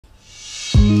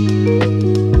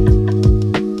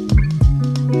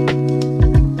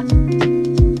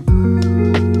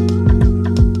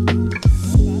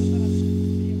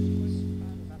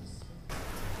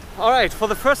Alright, for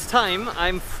the first time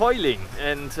I'm foiling,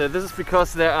 and this is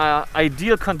because there are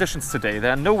ideal conditions today.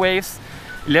 There are no waves,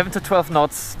 11 to 12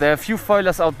 knots, there are a few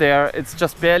foilers out there, it's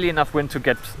just barely enough wind to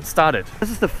get started. This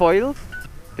is the foil.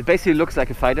 It basically looks like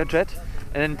a fighter jet,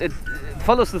 and it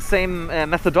follows the same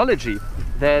methodology,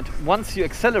 that once you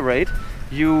accelerate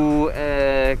you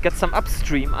get some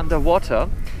upstream underwater,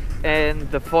 and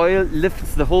the foil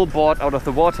lifts the whole board out of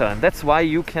the water, and that's why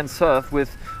you can surf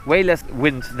with way less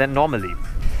wind than normally.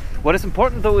 What is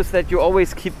important though is that you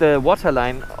always keep the water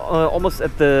line almost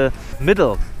at the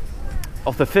middle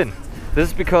of the fin. This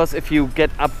is because if you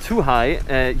get up too high,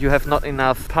 you have not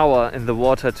enough power in the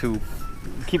water to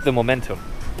keep the momentum.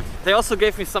 They also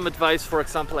gave me some advice. For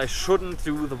example, I shouldn't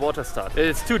do the water start.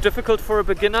 It's too difficult for a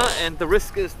beginner, and the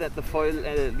risk is that the foil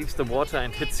leaves the water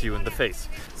and hits you in the face.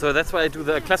 So that's why I do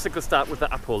the classical start with the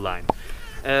uphole line.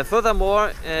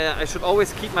 Furthermore, I should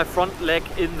always keep my front leg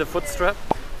in the foot strap,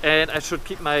 and I should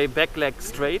keep my back leg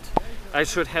straight. I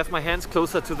should have my hands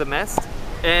closer to the mast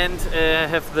and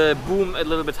have the boom a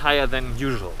little bit higher than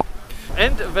usual.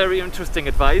 And a very interesting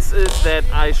advice is that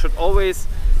I should always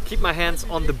keep my hands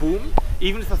on the boom,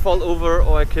 even if I fall over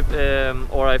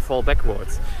or I fall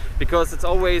backwards, because it's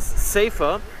always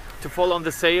safer to fall on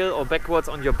the sail or backwards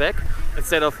on your back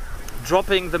instead of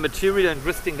dropping the material and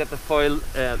risking that the foil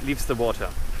leaves the water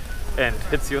and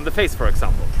hits you in the face, for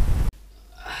example.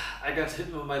 I got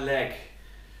hit with my leg.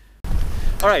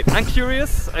 Alright, I'm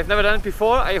curious. I've never done it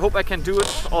before. I hope I can do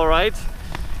it alright.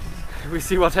 We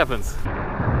see what happens.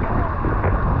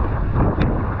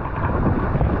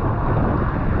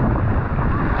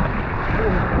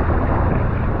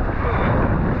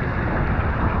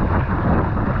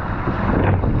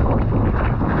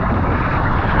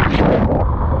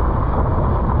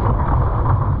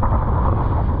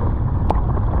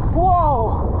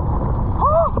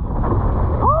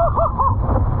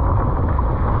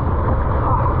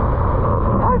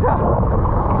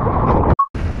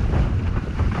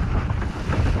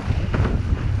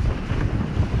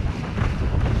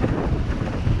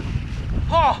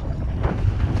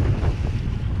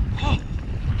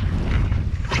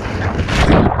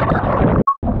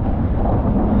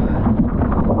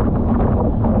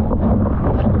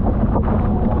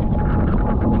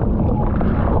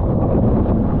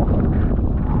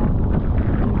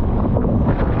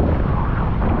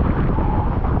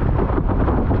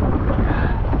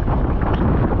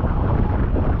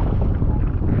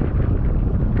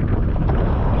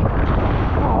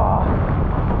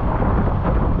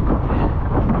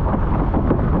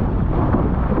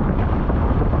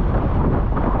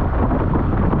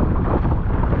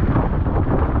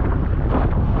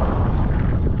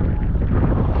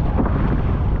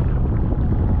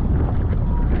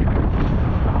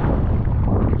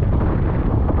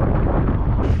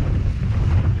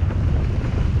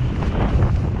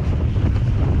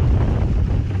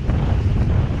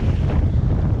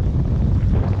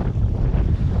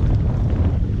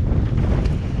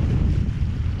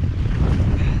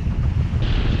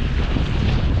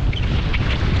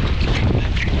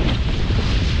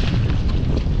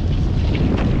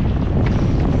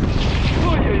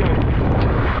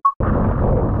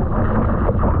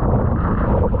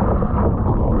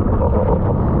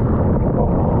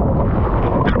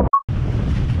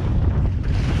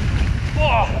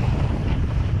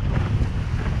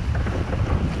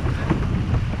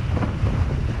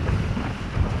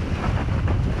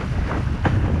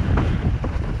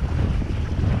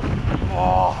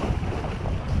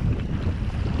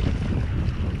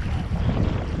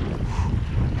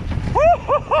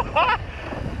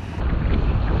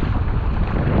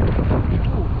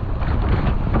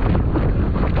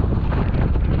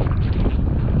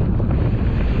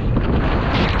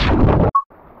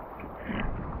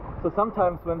 So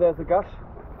sometimes when there's a gush,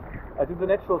 I do the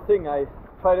natural thing, I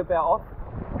try to bear off,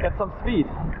 get some speed.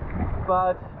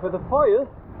 But with the foil,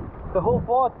 the whole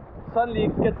board suddenly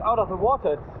gets out of the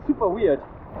water. It's super weird.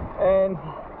 And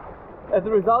as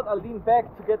a result, I lean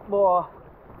back to get more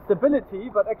stability,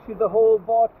 but actually the whole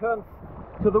board turns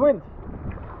to the wind.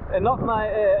 And not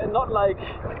like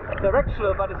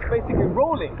directional, but it's basically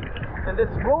rolling. And this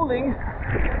rolling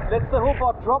lets the whole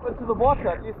board drop into the water,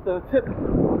 at least the tip.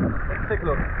 Let's take a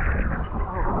look.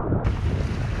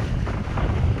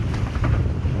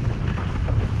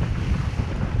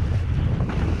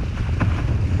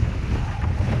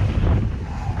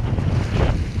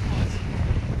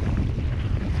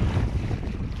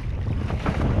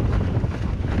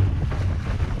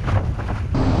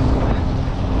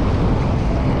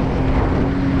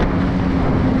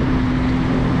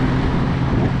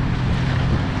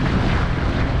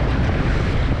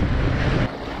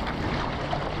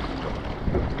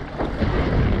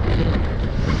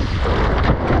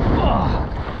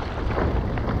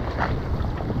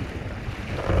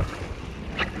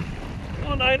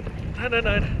 nein,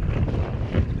 nein.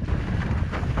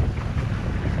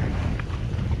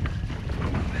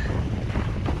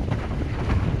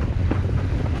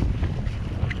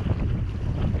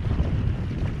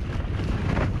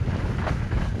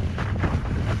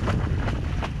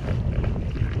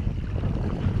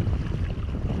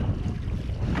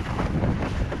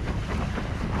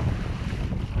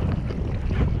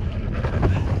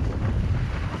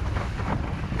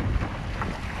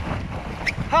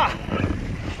 Ha!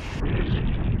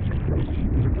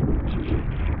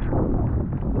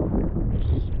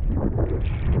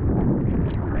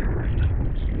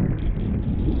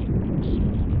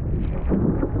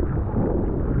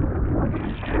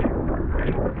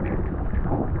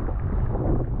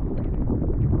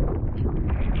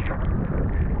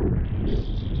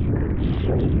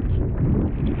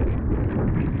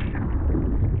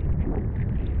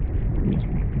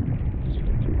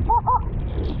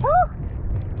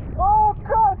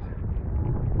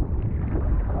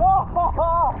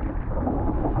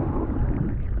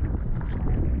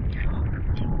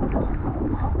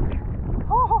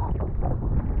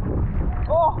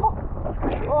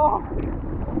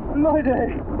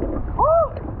 Leute!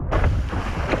 Oh. Oh.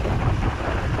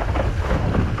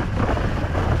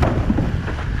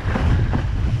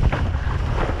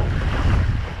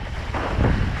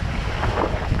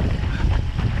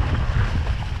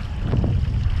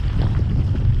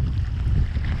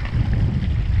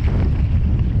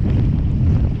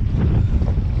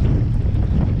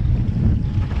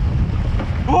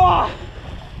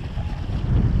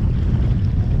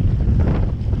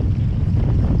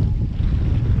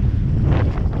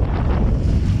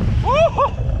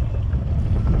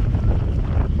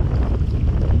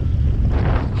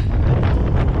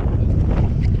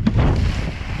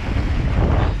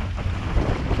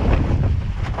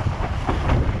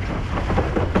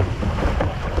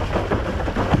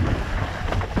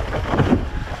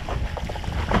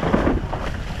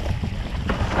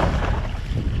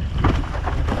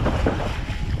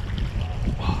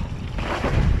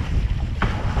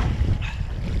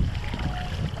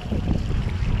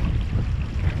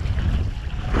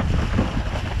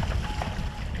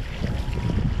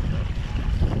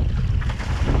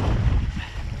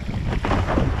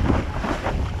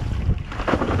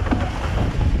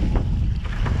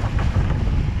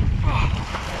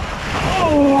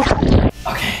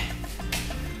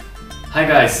 Hi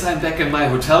guys, I'm back in my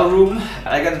hotel room.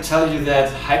 I gotta tell you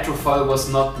that hydrofoil was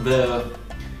not the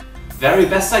very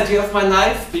best idea of my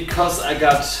life because I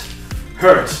got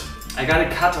hurt. I got a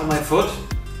cut on my foot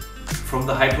from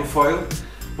the hydrofoil.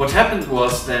 What happened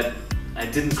was that I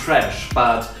didn't crash,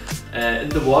 but in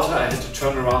the water I had to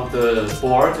turn around the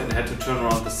board and I had to turn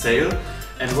around the sail.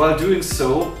 And while doing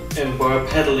so, and while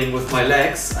pedaling with my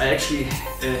legs, I actually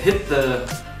hit the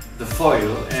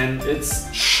foil and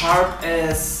it's sharp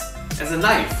as a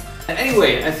knife.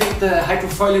 Anyway, I think the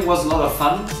hydrofoiling was a lot of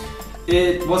fun.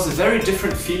 It was a very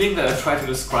different feeling that I tried to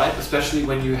describe, especially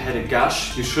when you had a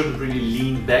gush. You shouldn't really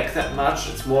lean back that much.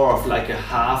 It's more of like a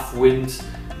half wind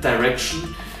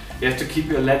direction. You have to keep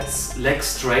your legs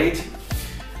straight,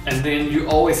 and then you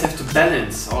always have to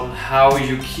balance on how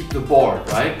you keep the board,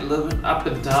 right? A little bit up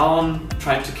and down,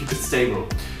 trying to keep it stable.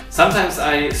 Sometimes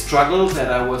I struggled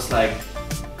that I was like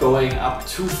going up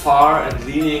too far and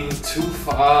leaning too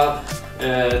far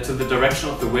to the direction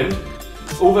of the wind,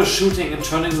 overshooting and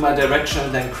turning my direction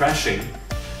and then crashing.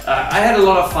 I had a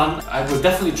lot of fun. I would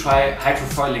definitely try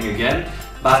hydrofoiling again,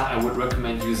 but I would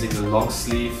recommend using a long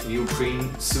sleeve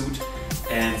neoprene suit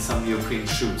and some neoprene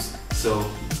shoes, so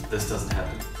this doesn't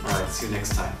happen. Alright, see you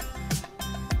next time.